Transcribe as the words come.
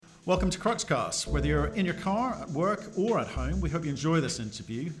Welcome to Cruxcast. Whether you're in your car, at work, or at home, we hope you enjoy this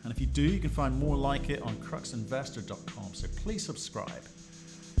interview. And if you do, you can find more like it on cruxinvestor.com. So please subscribe.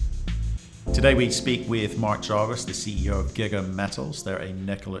 Today we speak with Mark Jarvis, the CEO of Giga Metals. They're a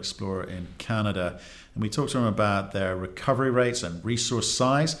nickel explorer in Canada. And we talk to them about their recovery rates and resource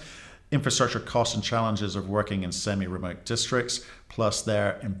size, infrastructure costs and challenges of working in semi-remote districts, plus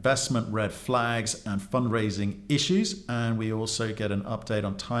their investment red flags and fundraising issues. And we also get an update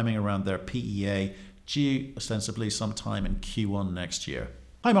on timing around their PEA, due ostensibly sometime in Q1 next year.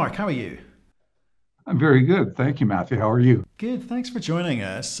 Hi Mark, how are you? I'm very good. Thank you, Matthew. How are you? Good, thanks for joining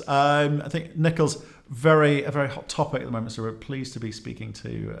us. I think nickel's a very hot topic at the moment, so we're pleased to be speaking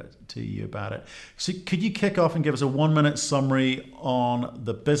to you about it. So could you kick off and give us a 1-minute summary on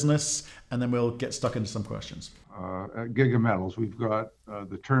the business, and then we'll get stuck into some questions. At Giga Metals, we've got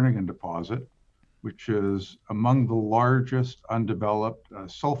the Turnagain deposit, which is among the largest undeveloped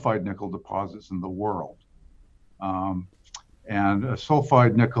sulfide nickel deposits in the world. And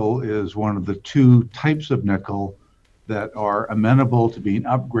sulfide nickel is one of the two types of nickel that are amenable to being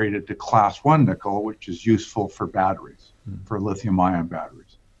upgraded to class 1 nickel, which is useful for batteries, for lithium-ion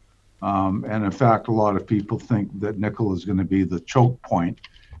batteries. And in fact, a lot of people think that nickel is going to be the choke point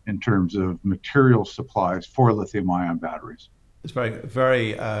in terms of material supplies for lithium-ion batteries. It's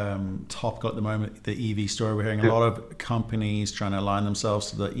very topical at the moment, the EV story. We're hearing a lot of companies trying to align themselves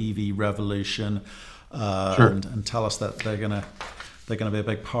to the EV revolution. And tell us that they're gonna be a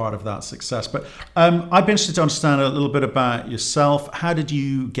big part of that success. But I'd be interested to understand a little bit about yourself. How did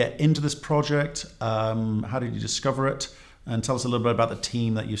you get into this project? How did you discover it? And tell us a little bit about the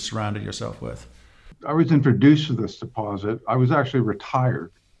team that you surrounded yourself with. I was introduced to this deposit. I was actually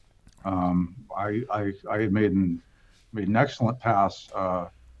retired. I had made an excellent pass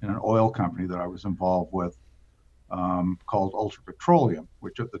in an oil company that I was involved with called Ultra Petroleum,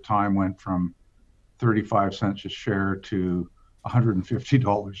 which at the time went from 35 cents a share to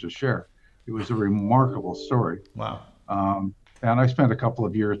 $150 a share. It was a remarkable story. Wow. And I spent a couple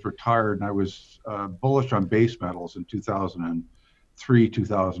of years retired, and I was bullish on base metals in 2003,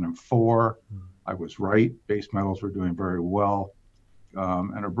 2004. I was right. Base metals were doing very well.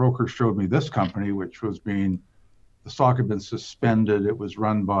 And a broker showed me this company, which was the stock had been suspended. It was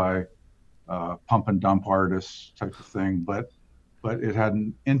run by pump and dump artists type of thing, but it had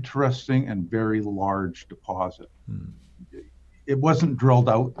an interesting and very large deposit. It wasn't drilled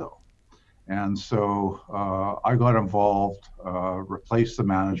out though. And so I got involved, replaced the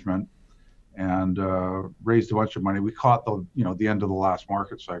management, and raised a bunch of money. We caught the end of the last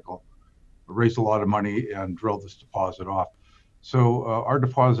market cycle, raised a lot of money and drilled this deposit off. So our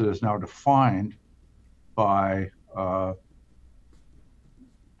deposit is now defined by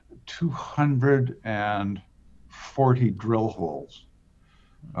 240 drill holes,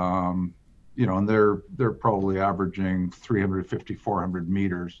 and they're probably averaging 350, 400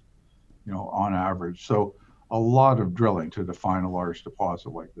 meters, on average. So a lot of drilling to define a large deposit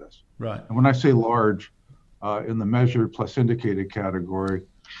like this. Right. And when I say large, in the measured plus indicated category,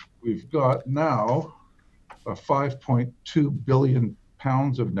 we've got now 5.2 billion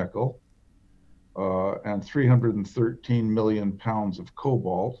pounds of nickel and 313 million pounds of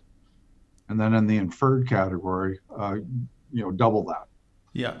cobalt. And then in the inferred category, double that.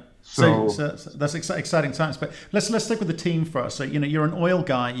 Yeah. So that's exciting times. But let's stick with the team first. So you're an oil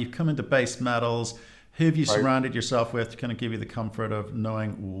guy. You've come into base metals. Who have you surrounded yourself with to kind of give you the comfort of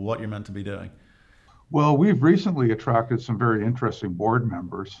knowing what you're meant to be doing? Well, we've recently attracted some very interesting board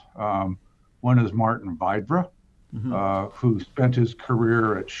members. One is Martin Vidra, who spent his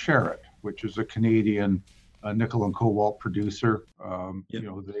career at Sherritt, which is a Canadian nickel and cobalt producer.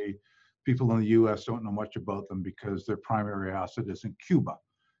 People in the U.S. don't know much about them because their primary asset is in Cuba.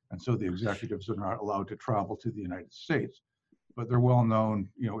 And so the executives are not allowed to travel to the United States, but they're well known,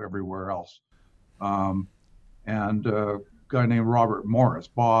 everywhere else. And a guy named Robert Morris,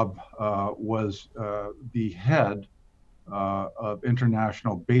 Bob, was the head of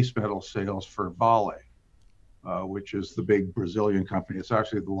international base metal sales for Vale, which is the big Brazilian company. It's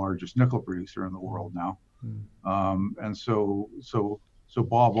actually the largest nickel producer in the world now. And so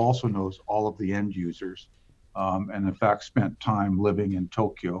Bob also knows all of the end users, and in fact spent time living in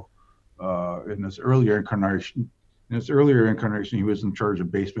Tokyo. In his earlier incarnation, he was in charge of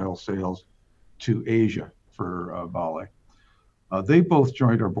base metal sales to Asia for Vale. They both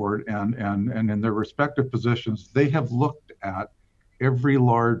joined our board, and in their respective positions, they have looked at every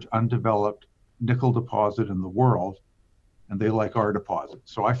large undeveloped nickel deposit in the world, and they like our deposit.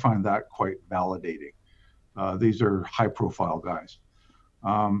 So I find that quite validating. These are high-profile guys.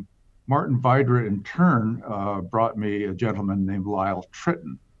 Martin Vidra, in turn, brought me a gentleman named Lyle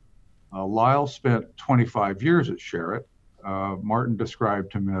Tritton, Lyle spent 25 years at Sherritt. Martin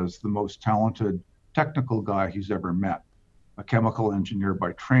described him as the most talented technical guy he's ever met, a chemical engineer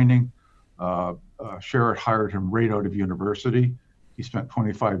by training. Sherritt hired him right out of university. He spent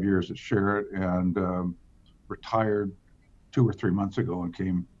 25 years at Sherritt and retired 2 or 3 months ago and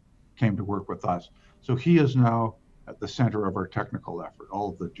came to work with us. So he is now at the center of our technical effort. All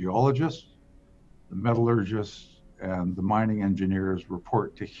of the geologists, the metallurgists, and the mining engineers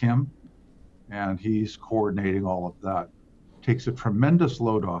report to him, and he's coordinating all of that. Takes a tremendous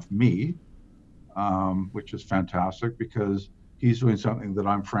load off me, which is fantastic because he's doing something that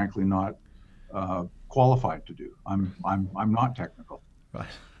I'm frankly not qualified to do. I'm not technical. Right.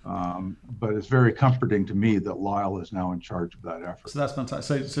 But it's very comforting to me that Lyle is now in charge of that effort. So that's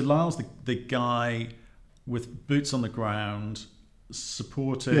fantastic. So Lyle's the guy with boots on the ground,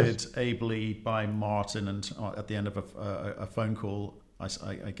 supported Yes. ably by Martin, and at the end of a phone call,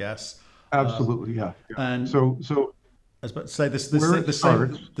 I guess. Absolutely, yeah. And so I was about to say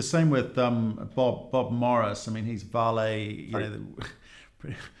the same with Bob Morris. I mean, he's valet, right.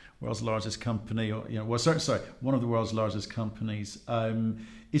 The world's largest company, or sorry, one of the world's largest companies.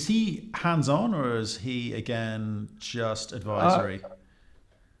 Is he hands-on, or is he again just advisory?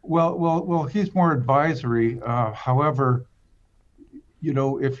 Well, he's more advisory. However,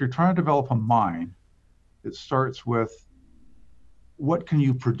 if you're trying to develop a mine, it starts with what can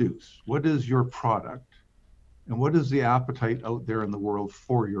you produce? What is your product? And what is the appetite out there in the world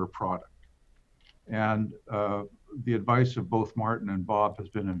for your product? And the advice of both Martin and Bob has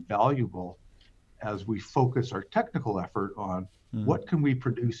been invaluable as we focus our technical effort on what can we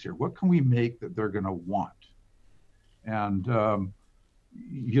produce here? What can we make that they're going to want? And,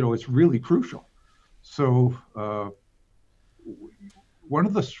 it's really crucial. So one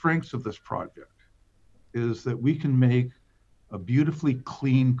of the strengths of this project is that we can make a beautifully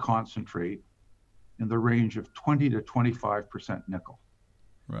clean concentrate in the range of 20 to 25% nickel.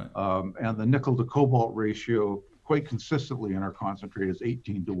 Right. And the nickel to cobalt ratio quite consistently in our concentrate is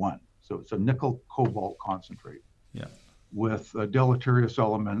 18:1. So it's a nickel cobalt concentrate. Yeah. With deleterious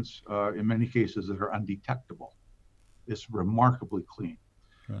elements, in many cases that are undetectable. It's remarkably clean.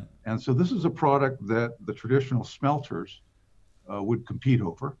 Right. And so this is a product that the traditional smelters would compete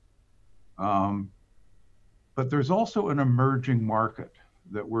over. But there's also an emerging market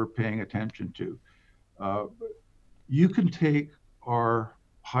that we're paying attention to. You can take our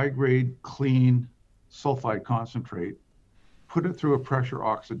high-grade, clean sulfide concentrate, put it through a pressure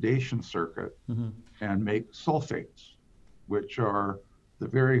oxidation circuit, and make sulfates, which are the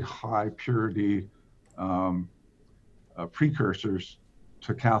very high purity precursors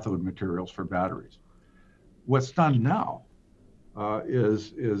to cathode materials for batteries. What's done now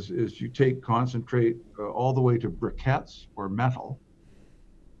is you take concentrate all the way to briquettes or metal,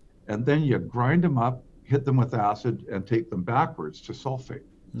 and then you grind them up, hit them with acid, and take them backwards to sulfate.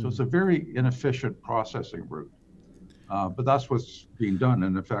 So it's a very inefficient processing route. But that's what's being done.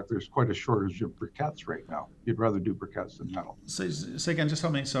 And in fact, there's quite a shortage of briquettes right now. You'd rather do briquettes than metal. So again, just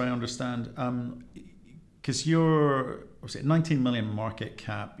help me so I understand. Because you're 19 million market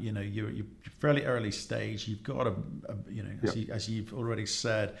cap, you're fairly early stage. You've got as you've already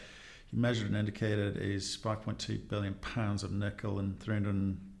said, you measured and indicated is 5.2 billion pounds of nickel and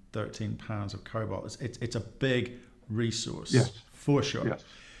 313 pounds of cobalt. It's a big resource, yes, for sure. Yes.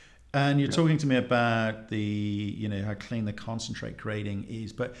 And you're talking to me about the, how clean the concentrate grading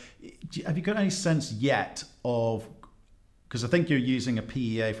is. But have you got any sense yet of, because I think you're using a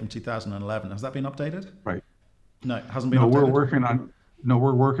PEA from 2011. Has that been updated? Right. No, it hasn't been updated.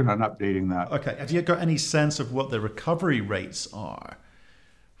 We're working on updating that. Okay. Have you got any sense of what the recovery rates are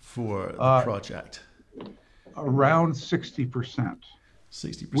for the project? Around 60%.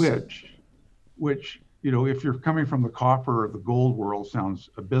 60%. Which if you're coming from the copper or the gold world, sounds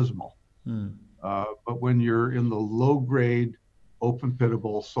abysmal. But when you're in the low grade, open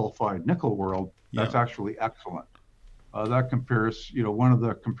pitable sulfide nickel world, that's actually excellent. That compares, one of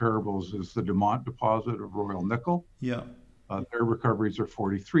the comparables is the Dumont deposit of Royal Nickel. Yeah. Their recoveries are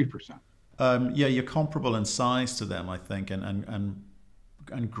 43%. You're comparable in size to them, I think, and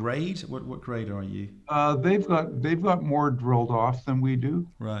grade. What grade are you? They've got more drilled off than we do.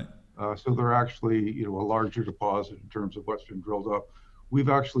 Right. So they're actually, a larger deposit in terms of what's been drilled off. We've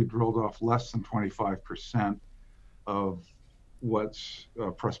actually drilled off less than 25% of what's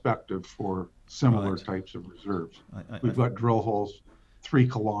prospective for similar types of reserves. We've got drill holes 3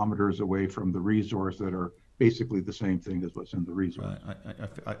 kilometers away from the resource that are basically the same thing as what's in the resource.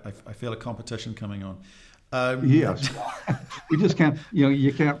 I feel a competition coming on. Yes, we just can't.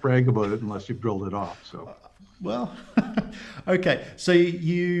 You can't brag about it unless you've drilled it off. So. Well, okay. So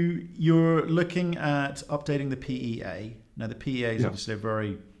you're looking at updating the PEA. Now the PEA is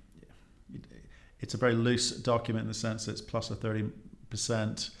obviously it's a very loose document in the sense that it's plus a 30%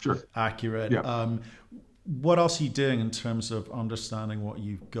 Sure. accurate. Yeah. What else are you doing in terms of understanding what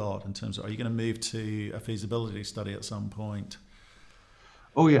you've got? In terms of, are you going to move to a feasibility study at some point?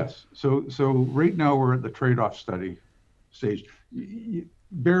 Oh yes. So right now we're at the trade-off study stage.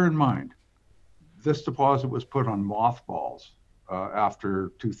 Bear in mind, this deposit was put on mothballs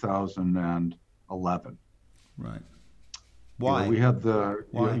after 2011. Right. Why? We had the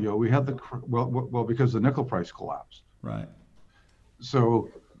Why? we had the well because the nickel price collapsed. Right. So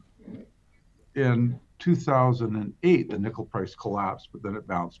in 2008 the nickel price collapsed, but then it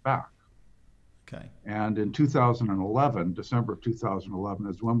bounced back. Okay. And in 2011, December of 2011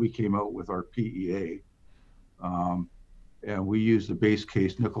 is when we came out with our PEA, and we used the base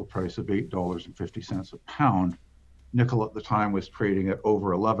case nickel price of $8.50 a pound. Nickel at the time was trading at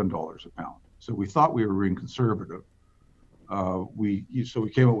over $11 a pound, so we thought we were being conservative. So we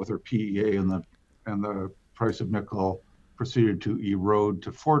came up with our PEA, and the price of nickel proceeded to erode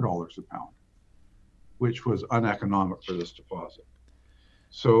to $4 a pound, which was uneconomic for this deposit.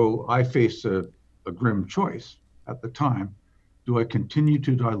 So I faced a grim choice at the time. Do I continue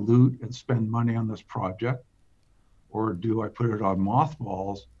to dilute and spend money on this project, or do I put it on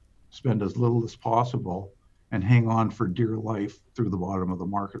mothballs, spend as little as possible, and hang on for dear life through the bottom of the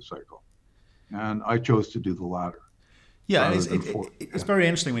market cycle? And I chose to do the latter. Yeah, it's very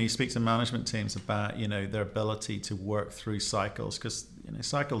interesting when you speak to management teams about their ability to work through cycles, because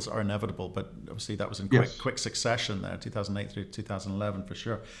cycles are inevitable, but obviously that was in quick succession there, 2008 through 2011 for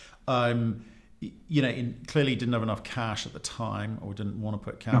sure. Clearly didn't have enough cash at the time, or didn't want to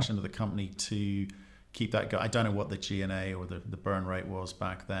put cash into the company to keep that going. I don't know what the G&A or the burn rate was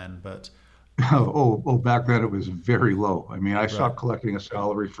back then, but back then it was very low. I mean, I stopped collecting a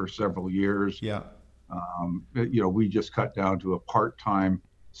salary for several years. Yeah. We just cut down to a part-time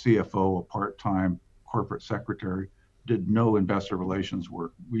CFO, a part-time corporate secretary, did no investor relations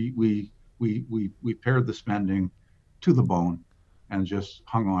work. We pared the spending to the bone and just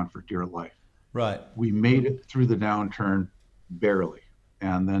hung on for dear life. Right. We made it through the downturn barely.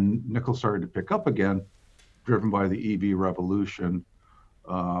 And then nickel started to pick up again, driven by the EV revolution.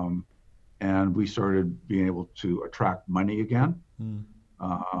 And we started being able to attract money again.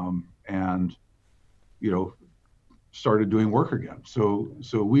 And started doing work again. So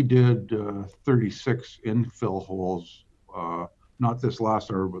we did 36 infill holes, not this last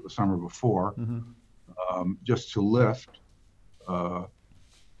summer, but the summer before, just to lift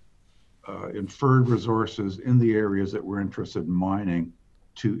inferred resources in the areas that we're interested in mining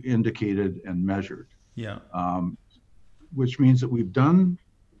to indicated and measured. Yeah. Which means that we've done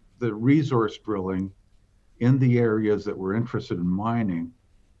the resource drilling in the areas that we're interested in mining,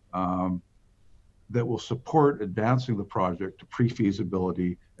 that will support advancing the project to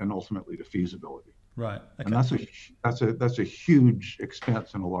pre-feasibility and ultimately to feasibility. Right. Okay. And that's a huge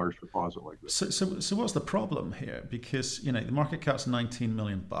expense in a large deposit like this. So what's the problem here? Because the market cap's $19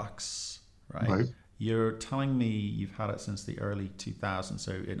 million, right? You're telling me you've had it since the early 2000s,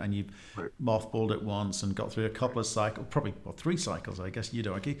 and you've mothballed it once and got through a couple of cycles, probably 3 cycles, I guess you'd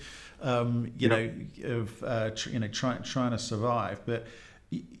argue, trying to survive. But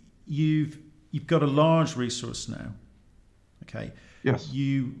you've got a large resource now. Okay. Yes.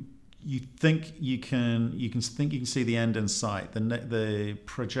 You think you can see the end in sight. The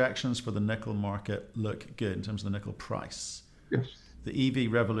projections for the nickel market look good in terms of the nickel price. Yes. The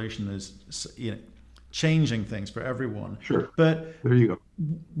EV revolution is changing things for everyone. Sure. But there you go.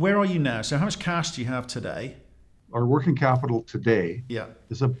 Where are you now? So how much cash do you have today? Our working capital today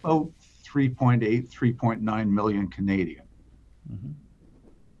is about 3.8, 3.9 million Canadian.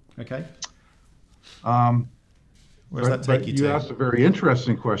 Okay. Where does that take you to? You asked a very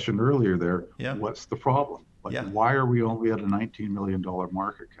interesting question earlier there. Yeah. What's the problem? Why are we only at a $19 million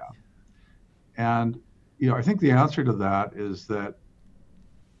market cap? And, I think the answer to that is that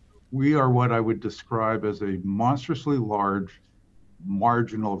we are what I would describe as a monstrously large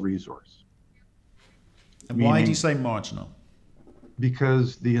marginal resource. And why do you say marginal?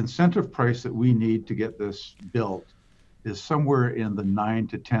 Because the incentive price that we need to get this built is somewhere in the $9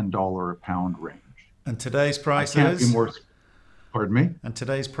 to $10 a pound range. And today's price can't be more. Pardon me? And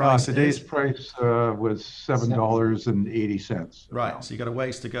today's price price was $7.80. Right, so you got a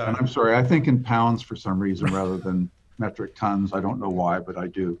ways to go. And I'm sorry, I think in pounds for some reason rather than metric tons. I don't know why, but I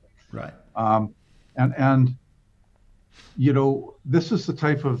do. Right. And this is the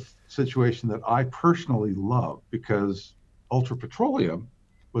type of situation that I personally love, because Ultra Petroleum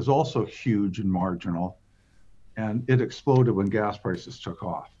was also huge and marginal, and it exploded when gas prices took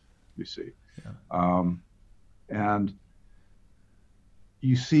off, you see. Yeah. And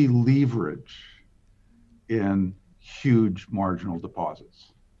you see leverage in huge marginal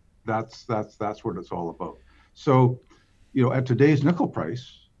deposits. That's what it's all about. So, at today's nickel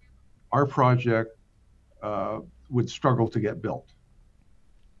price, our project would struggle to get built,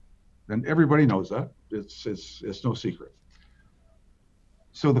 and everybody knows that. It's no secret.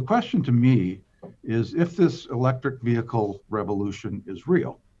 So the question to me is, if this electric vehicle revolution is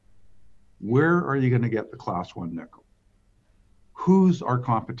real, where are you going to get the class 1 nickel? Who's our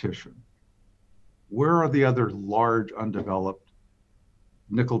competition? Where are the other large undeveloped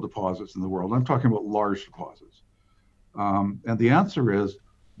nickel deposits in the world? I'm talking about large deposits. And the answer is,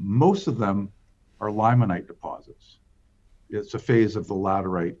 most of them are limonite deposits. It's a phase of the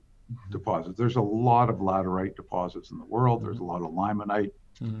laterite deposits. There's a lot of laterite deposits in the world. There's a lot of limonite.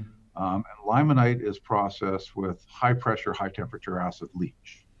 And limonite is processed with high pressure, high temperature acid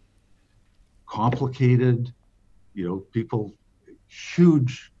leach. Complicated, people,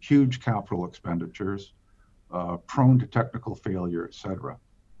 huge capital expenditures, prone to technical failure, etc.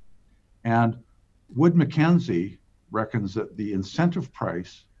 And Wood Mackenzie reckons that the incentive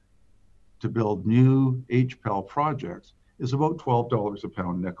price to build new HPAL projects is about $12 a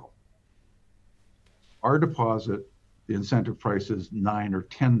pound nickel. Our deposit, the incentive price is $9 or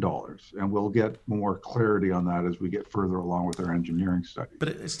 $10, and we'll get more clarity on that as we get further along with our engineering study. But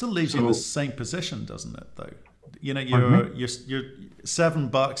it still leaves you in the same position, doesn't it, though? You're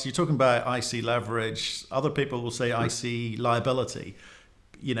 $7. You're talking about IC leverage. Other people will say IC liability.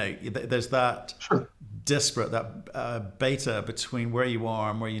 There's that disparate, that beta between where you are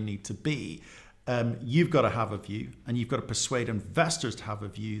and where you need to be. You've got to have a view, and you've got to persuade investors to have a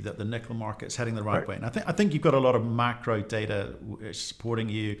view that the nickel market is heading the right way. And I think you've got a lot of macro data supporting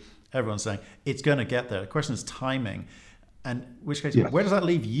you. Everyone's saying it's going to get there. The question is timing, and in which case, where does that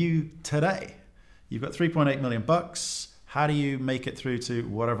leave you today? You've got $3.8 million. How do you make it through to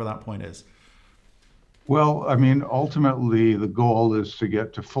whatever that point is? Well, I mean, ultimately, the goal is to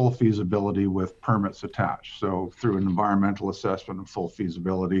get to full feasibility with permits attached. So through an environmental assessment and full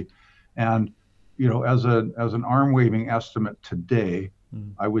feasibility. And, as an arm waving estimate today,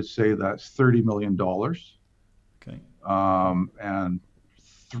 I would say that's $30 million. Okay. And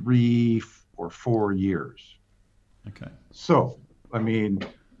 3 or 4 years. Okay. So, I mean,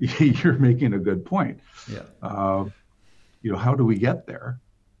 you're making a good point. Yeah. How do we get there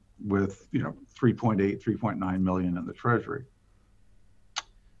with 3.9 million in the treasury?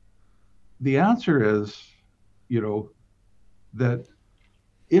 The answer is, that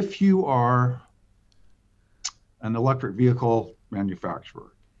if you are an electric vehicle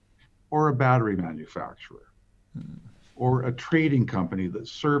manufacturer or a battery manufacturer or a trading company that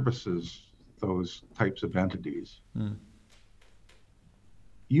services those types of entities,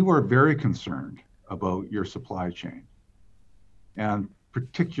 you are very concerned about your supply chain, and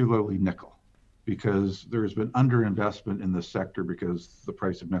particularly nickel, because there's been underinvestment in this sector because the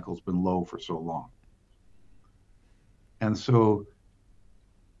price of nickel has been low for so long. And so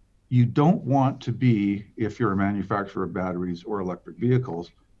you don't want to be, if you're a manufacturer of batteries or electric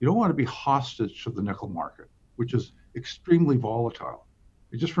vehicles, you don't want to be hostage to the nickel market, which is extremely volatile.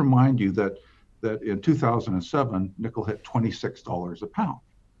 I just remind you that in 2007, nickel hit $26 a pound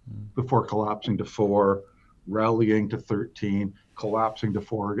before collapsing to 4, rallying to 13, collapsing to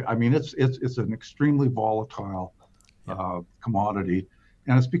 4. I mean, it's an extremely volatile commodity,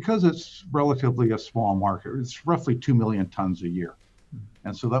 and it's because it's relatively a small market. It's roughly 2 million tons a year,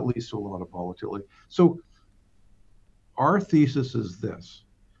 and so that leads to a lot of volatility. So our thesis is this: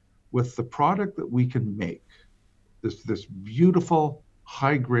 with the product that we can make, this beautiful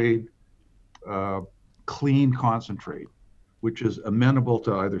high-grade clean concentrate, which is amenable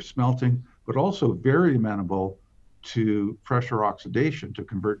to either smelting, but also very amenable to pressure oxidation to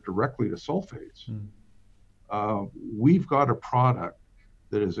convert directly to sulfates. We've got a product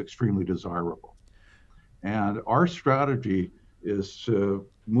that is extremely desirable. And our strategy is to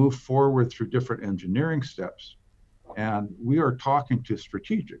move forward through different engineering steps. And we are talking to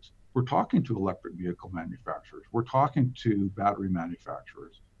strategics. We're talking to electric vehicle manufacturers. We're talking to battery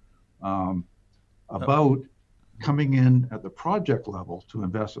manufacturers about coming in at the project level, to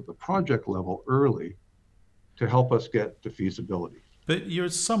invest at the project level early to help us get to feasibility. But you're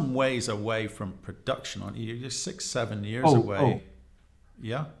some ways away from production, aren't you? You're 6-7 years away.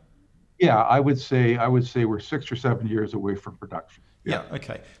 Yeah? Yeah, I would say we're 6 or 7 years away from production. Yeah,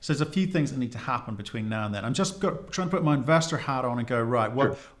 okay. So there's a few things that need to happen between now and then. I'm just trying to put my investor hat on and go, right,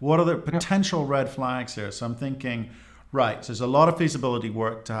 what are the potential red flags here? So I'm thinking, Right. So there's a lot of feasibility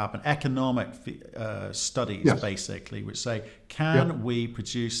work to happen, economic studies Yes. basically, which say, Yep. can we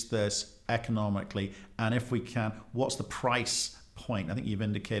produce this economically? And if we can, what's the price point? I think you've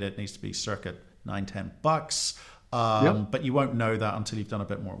indicated it needs to be circa $9-10. Yep. But you won't know that until you've done a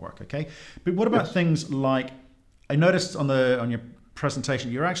bit more work. Okay. But what about Yes. things like, I noticed on your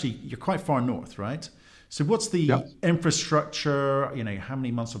presentation, you're quite far north, right? So what's the Yep. infrastructure? You know, how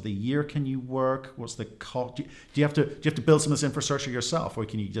many months of the year can you work? What's the cost? Do you have to build some of this infrastructure yourself, or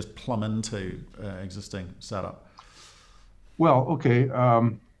can you just plumb into existing setup? Well, okay.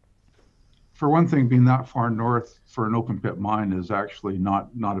 For one thing, being that far north for an open pit mine is actually not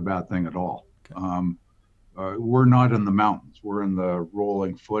a bad thing at all. Okay. We're not in the mountains. We're in the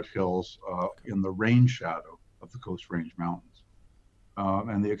rolling foothills in the rain shadow of the Coast Range Mountains.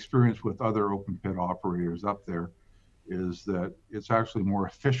 And the experience with other open pit operators up there is that it's actually more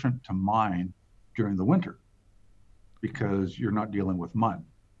efficient to mine during the winter because you're not dealing with mud.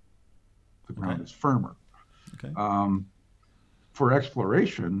 The ground Okay. is firmer. Okay. For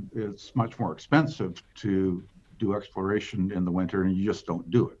exploration, it's much more expensive to do exploration in the winter, and you just don't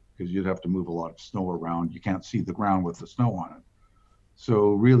do it because you'd have to move a lot of snow around. You can't see the ground with the snow on it.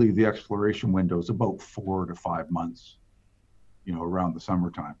 So really, the exploration window is about 4 to 5 months, around the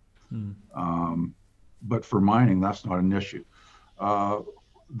summertime. But for mining, that's not an issue.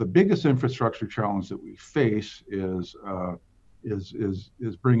 The biggest infrastructure challenge that we face is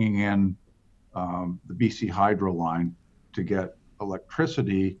bringing in the BC Hydro line to get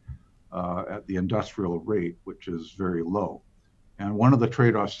electricity at the industrial rate, which is very low. And one of the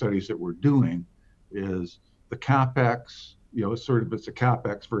trade-off studies that we're doing is the capex. It's a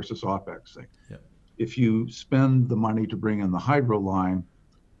capex versus opex thing. Yeah. If you spend the money to bring in the hydro line,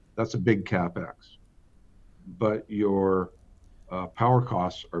 that's a big capex, but your power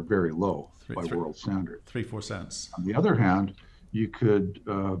costs are very low by world standard. 3-4 cents. On the other hand, you could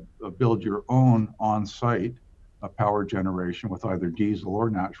build your own on-site power generation with either diesel or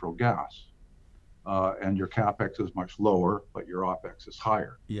natural gas, and your capex is much lower, but your opex is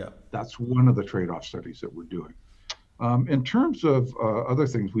higher. Yeah. That's one of the trade-off studies that we're doing. In terms of other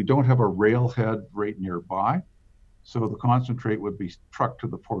things, we don't have a railhead right nearby, so the concentrate would be trucked to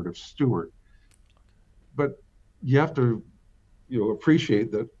the port of Stewart. But you have to,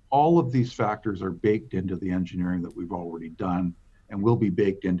 appreciate that all of these factors are baked into the engineering that we've already done and will be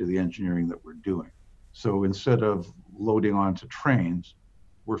baked into the engineering that we're doing. So instead of loading onto trains,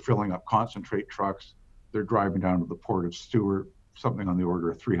 we're filling up concentrate trucks. They're driving down to the port of Stewart, something on the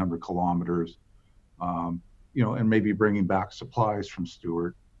order of 300 kilometers. And maybe bringing back supplies from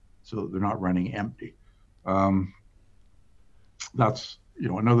Stewart so that they're not running empty. That's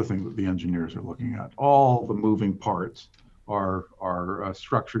another thing that the engineers are looking at. All the moving parts are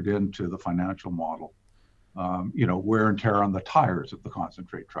structured into the financial model. Wear and tear on the tires of the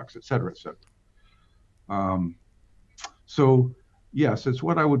concentrate trucks, et cetera, et cetera. So yes, it's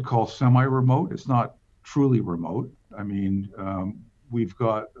what I would call semi-remote. It's not truly remote. I mean, we've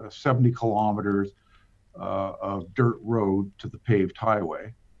got 70 kilometers of dirt road to the paved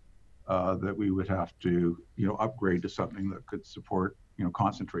highway that we would have to, upgrade to something that could support,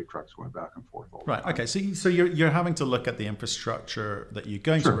 concentrate trucks going back and forth all the Right. time. Okay. So you're having to look at the infrastructure that you're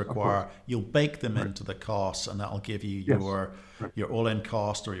going to require. You'll bake them Right. into the costs, and that'll give you Yes. your all-in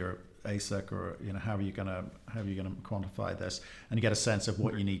cost or your ASIC, or however you're gonna quantify this, and you get a sense of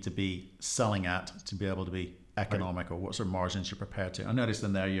what you need to be selling at to be able to be economic, or what sort of margins you're prepared to. I noticed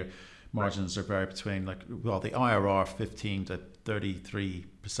in there your margins are vary between the IRR 15 to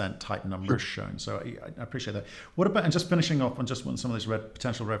 33% type numbers shown. So I appreciate that. What about, and just finishing off on just some of these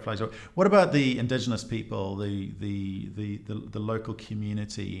potential red flags, what about the indigenous people, the local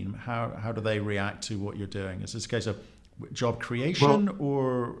community? How do they react to what you're doing? Is this a case of job creation,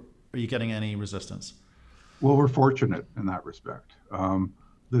 or are you getting any resistance? Well, we're fortunate in that respect.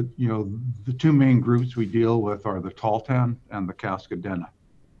 The two main groups we deal with are the Tahltan and the Cascadena.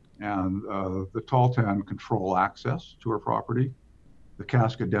 And the Tahltan control access to our property. The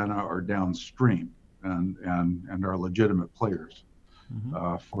Cascadena are downstream and are legitimate players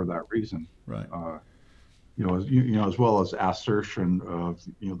for that reason. Right. As well as assertion of,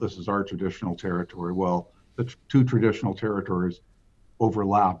 this is our traditional territory. Well, the two traditional territories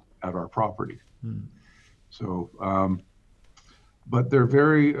overlap at our property. So, but they're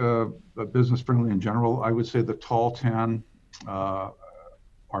very business friendly in general. I would say the Tahltan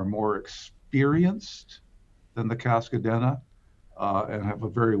are more experienced than the Cascadena and have a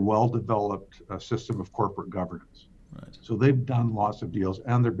very well-developed system of corporate governance. Right. So they've done lots of deals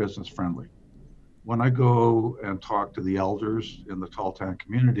and they're business friendly. When I go and talk to the elders in the Tahltan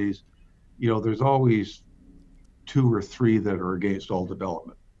communities, there's always 2 or 3 that are against all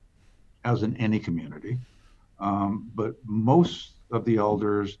development, as in any community. But most of the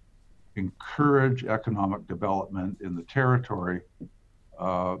elders encourage economic development in the territory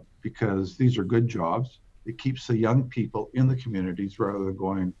because these are good jobs. It keeps the young people in the communities rather than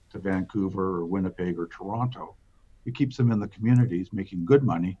going to Vancouver or Winnipeg or Toronto. It keeps them in the communities making good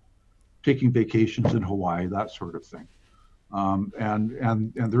money, taking vacations in Hawaii, that sort of thing.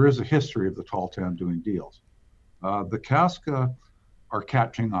 And there is a history of the tall town doing deals. The Casca are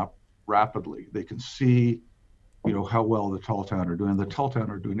catching up rapidly. They can see, how well the tall town are doing. The tall town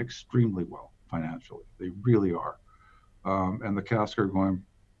are doing extremely well financially. They really are. And the Casca are going,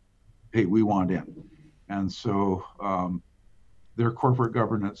 hey, we want in. And so their corporate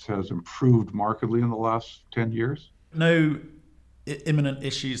governance has improved markedly in the last 10 years. No imminent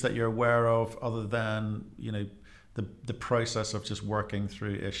issues that you're aware of other than, the process of just working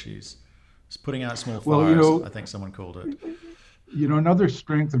through issues. Just putting out small fires, I think someone called it. Another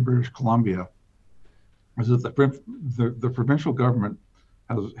strength in British Columbia is that the provincial government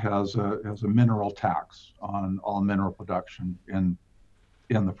has a mineral tax on all mineral production in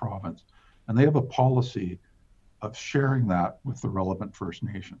the province. And they have a policy of sharing that with the relevant First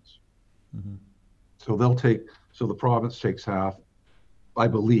Nations. Mm-hmm. So the province takes half, I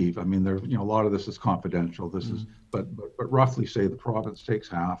believe. I mean, a lot of this is confidential. But roughly say the province takes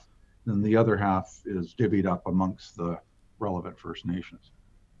half, then the other half is divvied up amongst the relevant First Nations.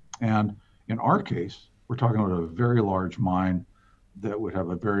 And in our case, we're talking about a very large mine that would have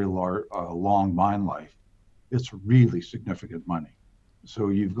a very long mine life. It's really significant money. So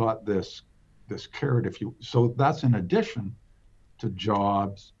you've got this carrot, so that's in addition to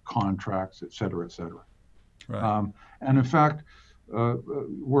jobs, contracts, et cetera, et cetera. Right. And in fact,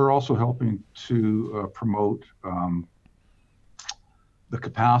 we're also helping to promote the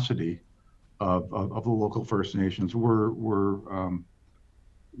capacity of the local First Nations. We're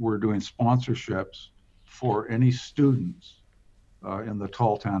doing sponsorships for any students in the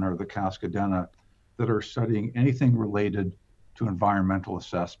Tall Town or the Cascadena that are studying anything related to environmental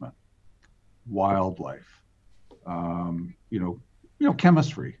assessment, wildlife,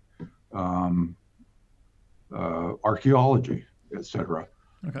 chemistry, archaeology, etc.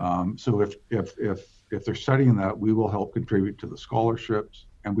 Okay. So if they're studying that, we will help contribute to the scholarships,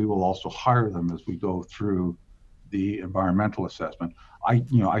 and we will also hire them as we go through the environmental assessment. I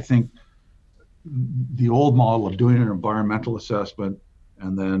think the old model of doing an environmental assessment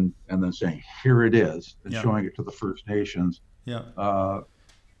and then saying, here it is, and showing it to the First Nations,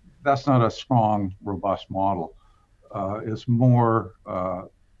 that's not a strong, robust model. It's more,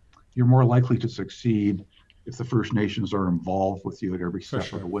 you're more likely to succeed if the First Nations are involved with you at every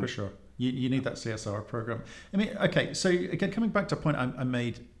step of the way. For sure. You need that CSR program. I mean, okay, so again, coming back to a point I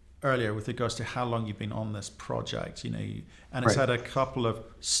made earlier with regards to how long you've been on this project, and it's had a couple of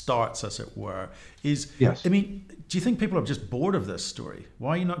starts, as it were. Yes. I mean, do you think people are just bored of this story?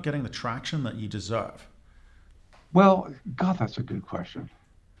 Why are you not getting the traction that you deserve? Well, God, that's a good question.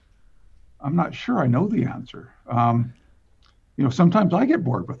 I'm not sure I know the answer. Sometimes I get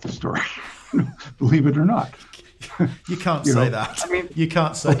bored with the story, believe it or not. You can't say that. I mean, you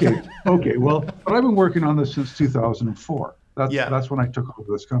can't say that. Okay. Well, but I've been working on this since 2004. That's when I took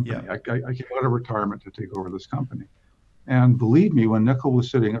over this company. Yeah. I came out of retirement to take over this company. And believe me, when nickel was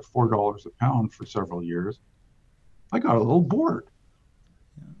sitting at $4 a pound for several years, I got a little bored.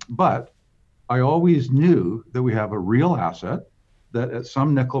 Yeah. But I always knew that we have a real asset that at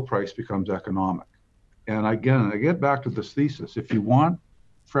some nickel price becomes economic. And again, I get back to this thesis. If you want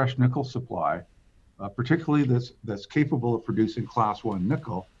fresh nickel supply, particularly that's capable of producing class 1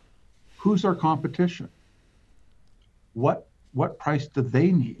 nickel, who's our competition? What price do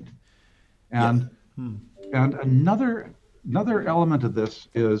they need? And and another element of this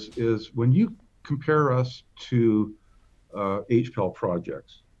is when you compare us to HPEL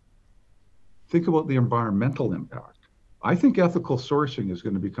projects, think about the environmental impact. I think ethical sourcing is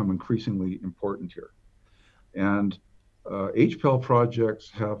going to become increasingly important here. And HPEL projects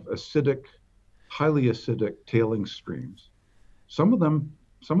have highly acidic tailing streams. Some of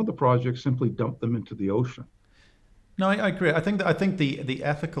the projects simply dump them into the ocean. No, I agree. I think the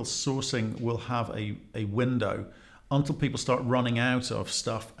ethical sourcing will have a window until people start running out of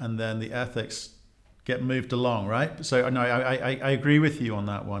stuff, and then the ethics get moved along, right? So no, I agree with you on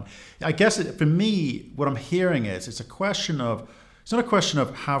that one. I guess for me, what I'm hearing is it's not a question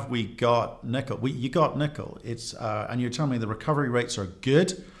of have we got nickel. You got nickel. It's and you're telling me the recovery rates are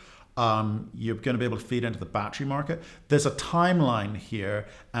good. You're going to be able to feed into the battery market. There's a timeline here,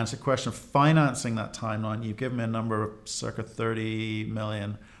 and it's a question of financing that timeline. You've given me a number of circa $30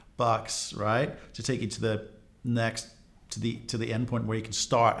 million, right, to take you to the next to the end point where you can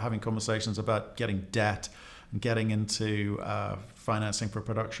start having conversations about getting debt and getting into financing for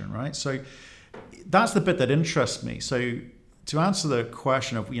production, right? So that's the bit that interests me. So to answer the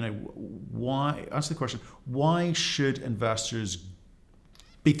question of, why should investors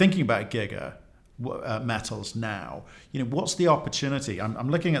be thinking about Giga Metals now? What's the opportunity? I'm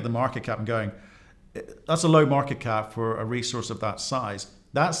looking at the market cap and going, that's a low market cap for a resource of that size.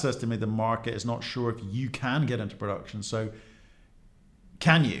 That says to me the market is not sure if you can get into production. So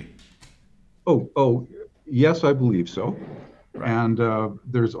can you? Oh, yes, I believe so. Right. And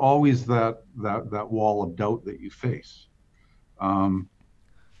there's always that wall of doubt that you face.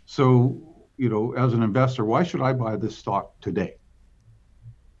 So, as an investor, why should I buy this stock today?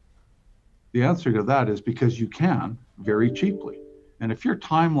 The answer to that is because you can very cheaply. And if your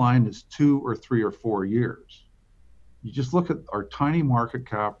timeline is 2 or 3 or 4 years, you just look at our tiny market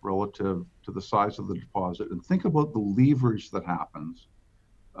cap relative to the size of the deposit and think about the leverage that happens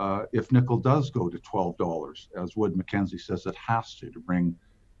if nickel does go to $12, as Wood Mackenzie says it has to bring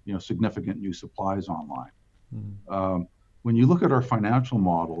significant new supplies online. Mm-hmm. When you look at our financial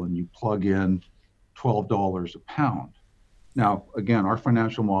model and you plug in $12 a pound, now, again, our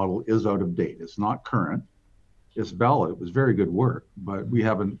financial model is out of date. It's not current. It's valid. It was very good work, but we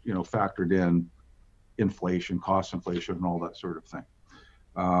haven't, factored in inflation, cost inflation, and all that sort of thing.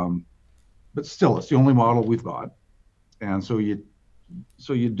 But still, it's the only model we've got. And so you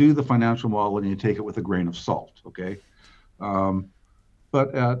do the financial model and you take it with a grain of salt, okay?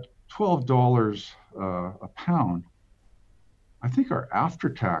 But at $12 a pound, I think our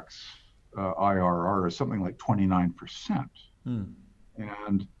after-tax IRR is something like 29%.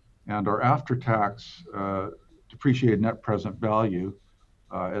 And our after-tax depreciated net present value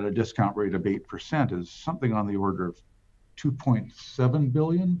at a discount rate of 8% is something on the order of 2.7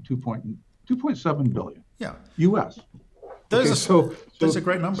 billion, 2.7 billion. Yeah. US. Those are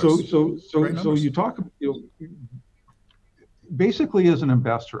great numbers. So you talk, basically as an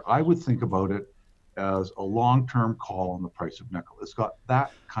investor, I would think about it as a long-term call on the price of nickel. It's got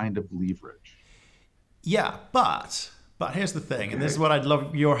that kind of leverage. Yeah, but here's the thing, and this is what I'd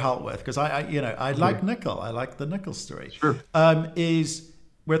love your help with, because I like nickel. I like the nickel story. Sure. Is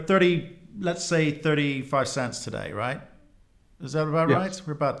we're 35 cents today, right? Is that about right?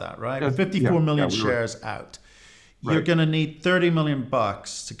 We're about that, right? Yeah, 54 million shares out. Right. You're going to need $30 million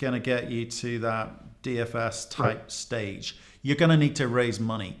to kind of get you to that DFS type stage. You're going to need to raise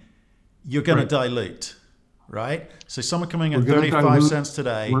money. You're going to dilute, right? So someone coming at 35 cents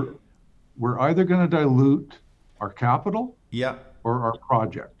today. We're either going to dilute our capital or our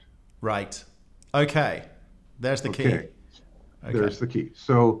project. Right. Okay. There's the key. Okay. There's the key.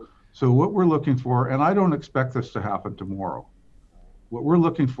 So what we're looking for, and I don't expect this to happen tomorrow. What we're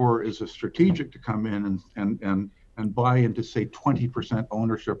looking for is a strategic to come in and buy into, say, 20%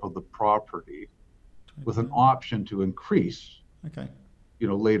 ownership of the property with an option to increase. Okay.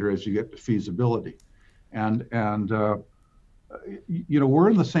 Later as you get to feasibility. And we're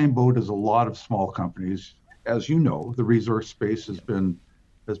in the same boat as a lot of small companies. As you know, the resource space has been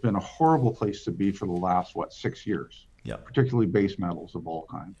a horrible place to be for the last, 6 years, particularly base metals of all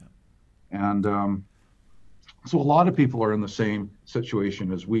kinds. Yeah. And so a lot of people are in the same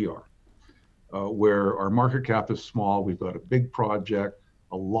situation as we are, where our market cap is small. We've got a big project,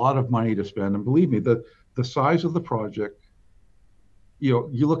 a lot of money to spend. And believe me, the size of the project,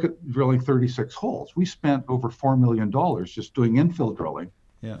 you look at drilling 36 holes. We spent over $4 million just doing infill drilling.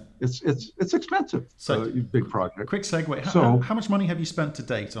 Yeah, it's expensive. So big project. Quick segue. How much money have you spent to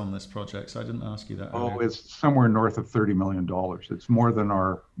date on this project? So I didn't ask you that. Oh, it's somewhere north of $30 million. It's more than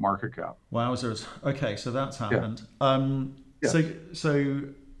our market cap. Wowzers. Okay, so that's happened.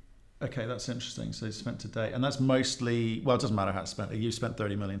 Okay, that's interesting. So you spent to date, and that's mostly, it doesn't matter how it's spent. You spent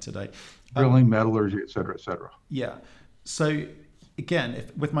 $30 million to date. Drilling, metallurgy, et cetera, et cetera. Yeah. So again,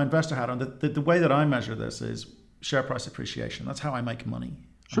 with my investor hat on, the way that I measure this is share price appreciation. That's how I make money.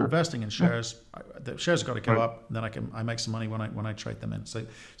 Sure. I'm investing in shares. The shares have got to go up. Then I make some money when I trade them in. So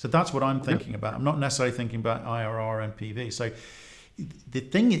that's what I'm thinking about. I'm not necessarily thinking about IRR and PV. So the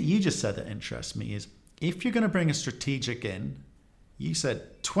thing that you just said that interests me is if you're going to bring a strategic in, you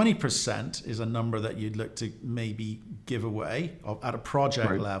said 20% is a number that you'd look to maybe give away at a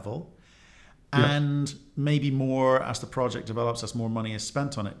project level. And maybe more as the project develops, as more money is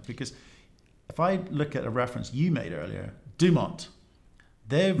spent on it. Because if I look at a reference you made earlier, Dumont,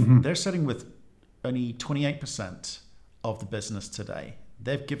 they're sitting with only 28% of the business today.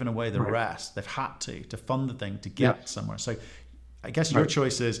 They've given away the rest. They've had to fund the thing to get somewhere. So I guess your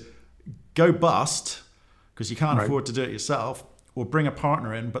choice is go bust because you can't afford to do it yourself, or bring a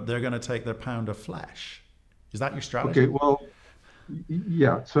partner in, but they're going to take their pound of flesh. Is that your strategy? Okay, well,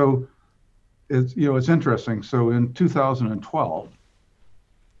 yeah. So it's interesting. So in 2012,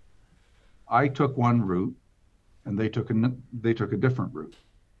 I took one route, and they took a different route.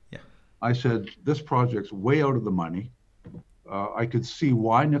 Yeah. I said this project's way out of the money. I could see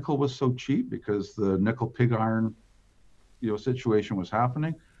why nickel was so cheap because the nickel pig iron, situation was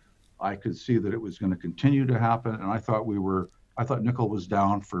happening. I could see that it was going to continue to happen, and I thought nickel was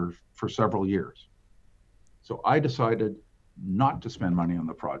down for several years. So I decided not to spend money on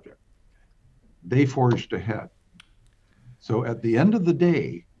the project. They forged ahead. So at the end of the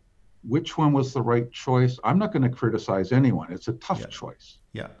day, which one was the right choice? I'm not going to criticize anyone. It's a tough choice.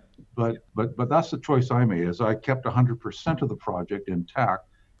 Yeah. But that's the choice I made. Is I kept 100% of the project intact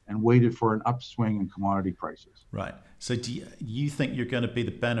and waited for an upswing in commodity prices. Right. So do you think you're going to be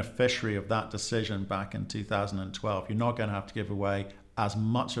the beneficiary of that decision back in 2012? You're not going to have to give away as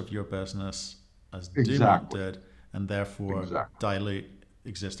much of your business as Dumont did, and therefore dilute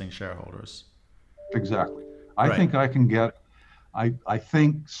existing shareholders. Exactly. I think I can get, I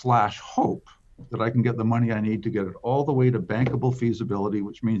think / hope that I can get the money I need to get it all the way to bankable feasibility,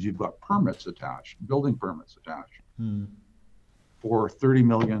 which means you've got permits attached, building permits attached, for $30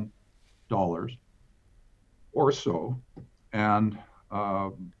 million or so. And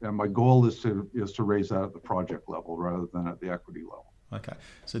my goal is to raise that at the project level rather than at the equity level. Okay,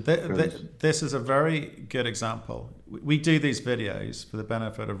 so this is a very good example. We do these videos for the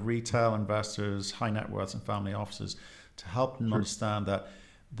benefit of retail investors, high net worths, and family offices to help them understand that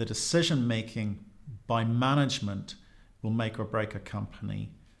the decision making by management will make or break a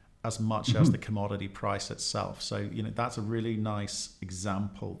company as much as the commodity price itself. So, that's a really nice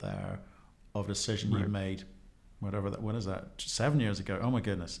example there of a decision you made. What is that? 7 years ago. Oh my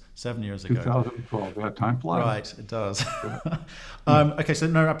goodness, 7 years ago. 2012. Yeah, time flies. Right, it does. Okay, so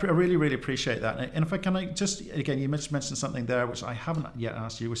no, I really, really appreciate that. And if I can, just again, you mentioned something there which I haven't yet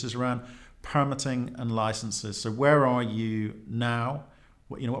asked you, which is around permitting and licenses. So where are you now?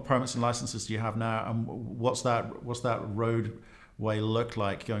 What permits and licenses do you have now, and what's that roadway look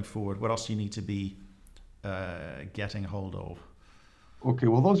like going forward? What else do you need to be getting hold of? Okay,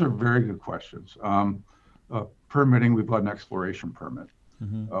 well, those are very good questions. Permitting, we've got an exploration permit.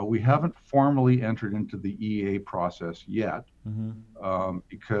 We haven't formally entered into the EA process yet,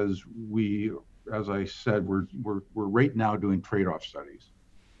 because we, as I said, we're right now doing trade-off studies,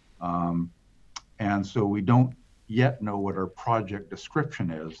 and so we don't yet know what our project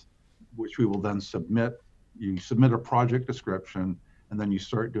description is, which we will then submit. You submit a project description, and then you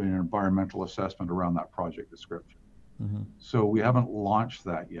start doing an environmental assessment around that project description. So we haven't launched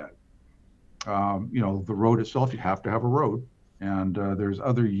that yet. The road itself, you have to have a road, and there's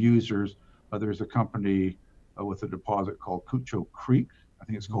other users. There's a company with a deposit called Cucho Creek. I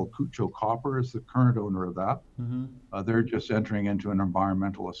think it's called Cucho Copper is the current owner of that. They're just entering into an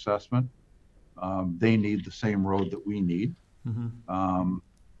environmental assessment. They need the same road that we need.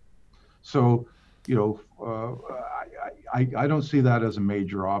 So, I don't see that as a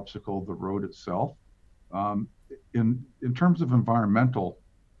major obstacle, the road itself. In terms of environmental,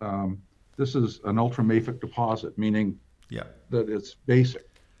 this is an ultramafic deposit, meaning that it's basic.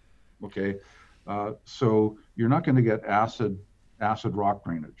 Okay, so you're not going to get acid rock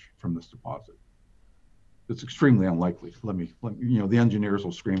drainage from this deposit. It's extremely unlikely. The engineers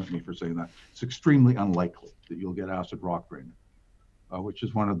will scream at me for saying that. It's extremely unlikely that you'll get acid rock drainage, which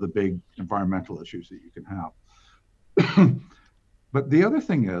is one of the big environmental issues that you can have. But the other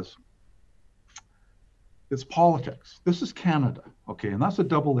thing is, it's politics. This is Canada, okay, and that's a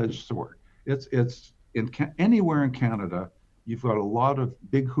double-edged sword. It's anywhere in Canada, you've got a lot of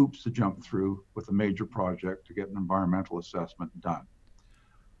big hoops to jump through with a major project to get an environmental assessment done.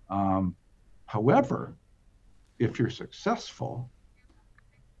 However, if you're successful,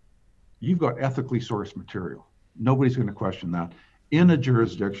 you've got ethically sourced material. Nobody's going to question that in a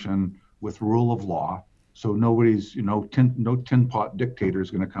jurisdiction with rule of law. So nobody's, no tin pot dictator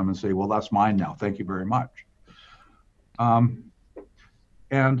is going to come and say, well, that's mine now. Thank you very much.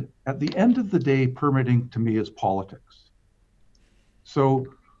 And at the end of the day, permitting to me is politics. So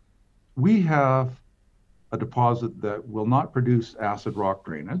we have a deposit that will not produce acid rock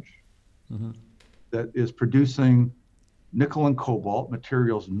drainage, that is producing nickel and cobalt,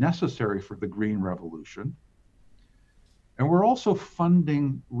 materials necessary for the green revolution. And we're also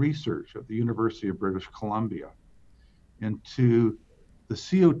funding research at the University of British Columbia into the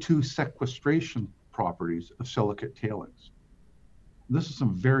CO2 sequestration properties of silicate tailings. This is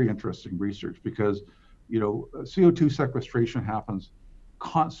some very interesting research because, CO2 sequestration happens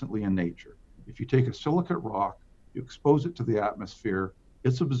constantly in nature. If you take a silicate rock, you expose it to the atmosphere,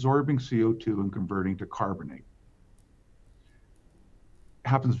 It's absorbing CO2 and converting to carbonate. It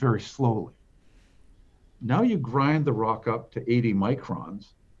happens very slowly. Now you grind the rock up to 80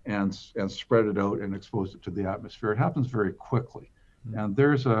 microns and spread it out and expose it to the atmosphere. It happens very quickly. And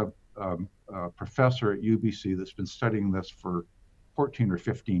there's a professor at UBC that's been studying this for 14 or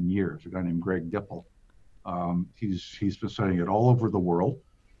 15 years, a guy named Greg Dipple. He's been studying it all over the world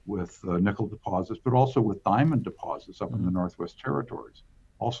with nickel deposits, but also with diamond deposits up in the Northwest Territories,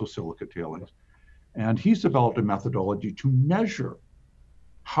 also silica tailings. And he's developed a methodology to measure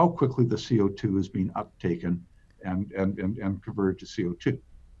how quickly the CO2 is being uptaken and converted to CO2.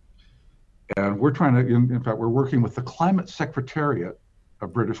 And we're trying to, in fact, we're working with the Climate Secretariat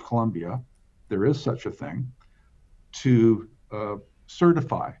of British Columbia, there is such a thing, to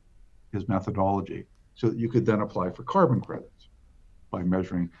certify his methodology so that you could then apply for carbon credits by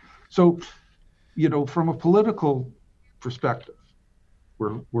measuring. So, from a political perspective,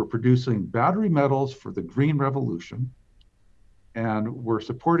 we're producing battery metals for the green revolution, and we're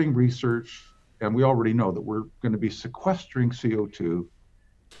supporting research, and we already know that we're going to be sequestering CO2,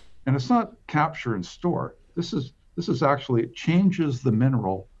 and it's not capture and store. This is actually, it changes the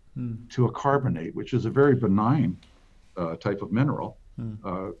mineral to a carbonate, which is a very benign type of mineral,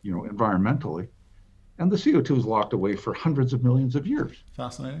 environmentally. And the CO2 is locked away for hundreds of millions of years.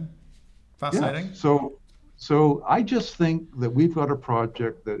 Fascinating. Yes. So I just think that we've got a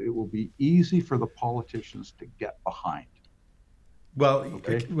project that it will be easy for the politicians to get behind. Well,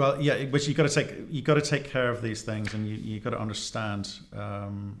 yeah, but you got to take care of these things, and you got to understand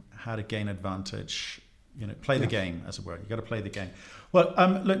how to gain advantage. Play the game, as it were. You got to play the game. Well,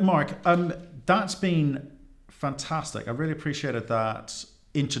 look, Mark, that's been fantastic. I really appreciated that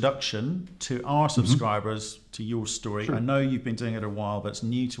introduction to our subscribers to your story. Sure. I know you've been doing it a while, but it's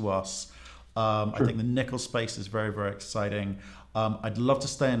new to us. Sure. I think the nickel space is very, very exciting. I'd love to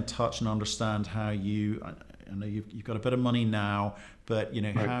stay in touch and understand how you. I know you've got a bit of money now, but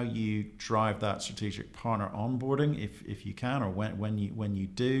Right. how you drive that strategic partner onboarding, if you can, or when you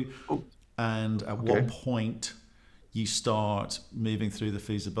do, and at what point you start moving through the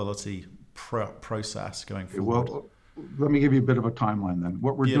feasibility process going forward. Well, let me give you a bit of a timeline then.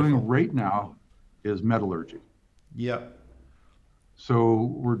 What we're doing right now is metallurgy. Yep.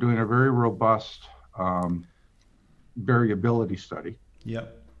 So we're doing a very robust variability study.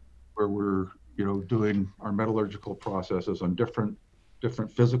 Yep. Where we're doing our metallurgical processes on different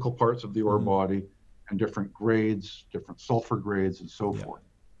physical parts of the ore body and different grades, different sulfur grades, and so forth.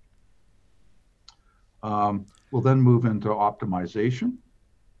 We'll then move into optimization.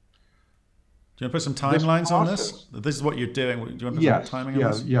 Do you want to put some timelines on this? This is what you're doing. Do you want to put some timing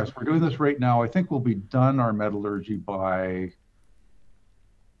on this? Yes, we're doing this right now. I think we'll be done our metallurgy by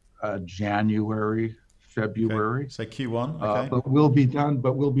January, February. Okay. Say Q1. Okay. But we'll be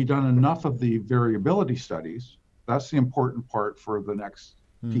done enough of the variability studies. That's the important part for the next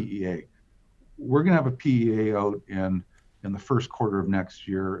PEA. We're going to have a PEA out in the first quarter of next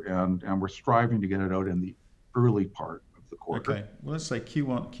year, and we're striving to get it out in the early part of the quarter. Okay. Well, let's say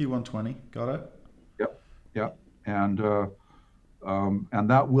Q1 20. Got it? Yep. And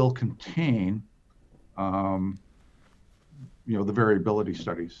that will contain the variability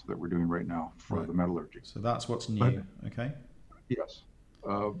studies that we're doing right now for the metallurgy. So that's what's new. Okay. Yes.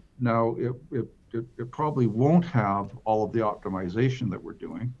 Now it probably won't have all of the optimization that we're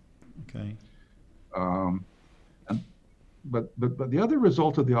doing. Okay. But the other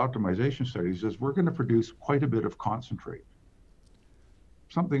result of the optimization studies is we're going to produce quite a bit of concentrate,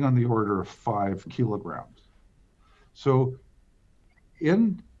 something on the order of 5 kilograms. So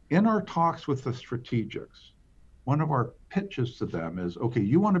in our talks with the strategics, one of our pitches to them is, okay,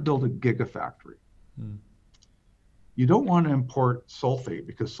 you want to build a gigafactory. You don't want to import sulfate,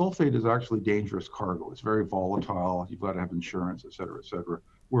 because sulfate is actually dangerous cargo. It's very volatile. You've got to have insurance, et cetera, et cetera.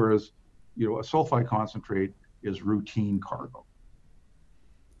 Whereas, a sulfide concentrate is routine cargo.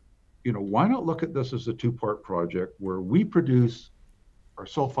 Why not look at this as a two-part project where we produce our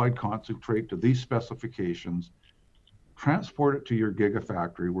sulfide concentrate to these specifications, transport it to your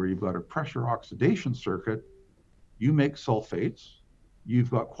gigafactory where you've got a pressure oxidation circuit, you make sulfates, you've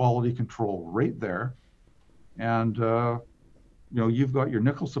got quality control right there, and you've got your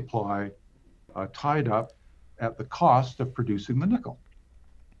nickel supply tied up at the cost of producing the nickel.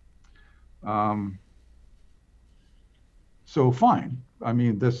 So fine, I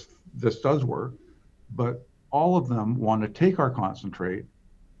mean, this does work, but all of them want to take our concentrate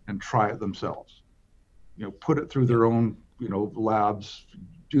and try it themselves. Put it through their own, labs,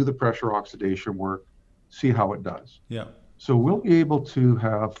 do the pressure oxidation work, see how it does. Yeah. So we'll be able to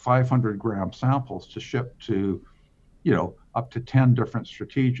have 500-gram samples to ship to up to 10 different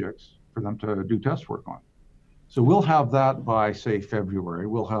strategics for them to do test work on. So we'll have that by, say, February.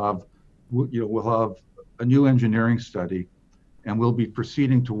 We'll have a new engineering study, and we'll be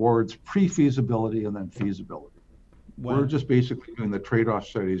proceeding towards pre-feasibility and then feasibility. Wow. We're just basically doing the trade-off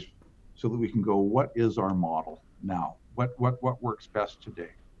studies so that we can go, what is our model now? What works best today?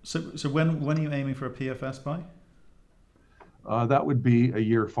 So when are you aiming for a PFS by? That would be a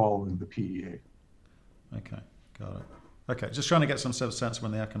year following the PEA. Okay, got it. Okay, just trying to get some sort of sense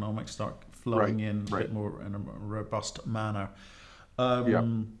when the economics start flowing in a bit more in a robust manner.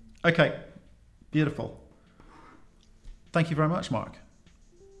 Okay, beautiful. Thank you very much, Mark.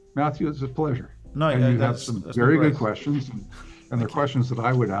 Matthew, it's a pleasure. No, and you have some very good questions, and they're questions that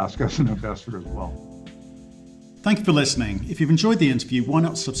I would ask as an investor as well. Thank you for listening. If you've enjoyed the interview, why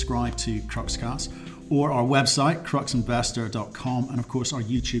not subscribe to Cruxcast or our website, cruxinvestor.com, and of course our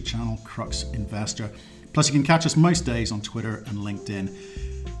YouTube channel, Crux Investor. Plus, you can catch us most days on Twitter and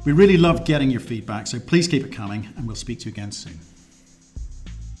LinkedIn. We really love getting your feedback, so please keep it coming, and we'll speak to you again soon.